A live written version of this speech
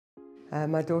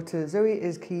My daughter Zoe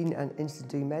is keen and interested in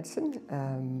doing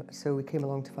medicine, so we came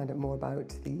along to find out more about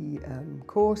the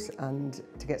course and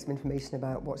to get some information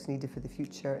about what's needed for the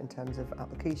future in terms of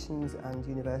applications and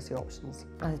university options.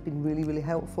 And it's been really, really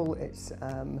helpful. It's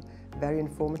very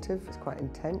informative, it's quite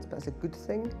intense, but it's a good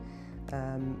thing.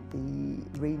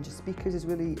 The range of speakers is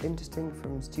really interesting,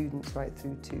 from students right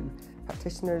through to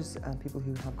practitioners and people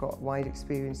who have got wide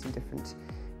experience in different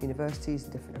universities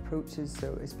and different approaches,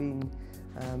 so it's been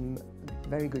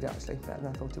very good, actually, better than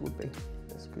I thought it would be.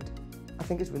 It's good. I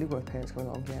think it's really worth parents coming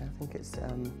along, yeah. I think it's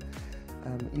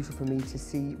useful for me to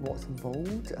see what's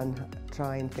involved and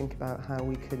try and think about how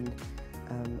we can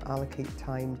allocate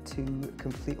time to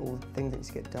complete all the things that need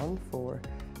to get done for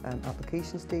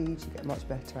application stage. You get a much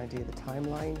better idea of the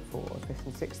timeline for 5th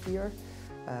and 6th year,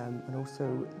 and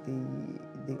also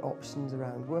the options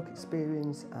around work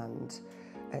experience and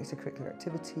extracurricular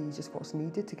activities, just what's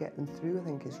needed to get them through. I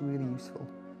think is really useful.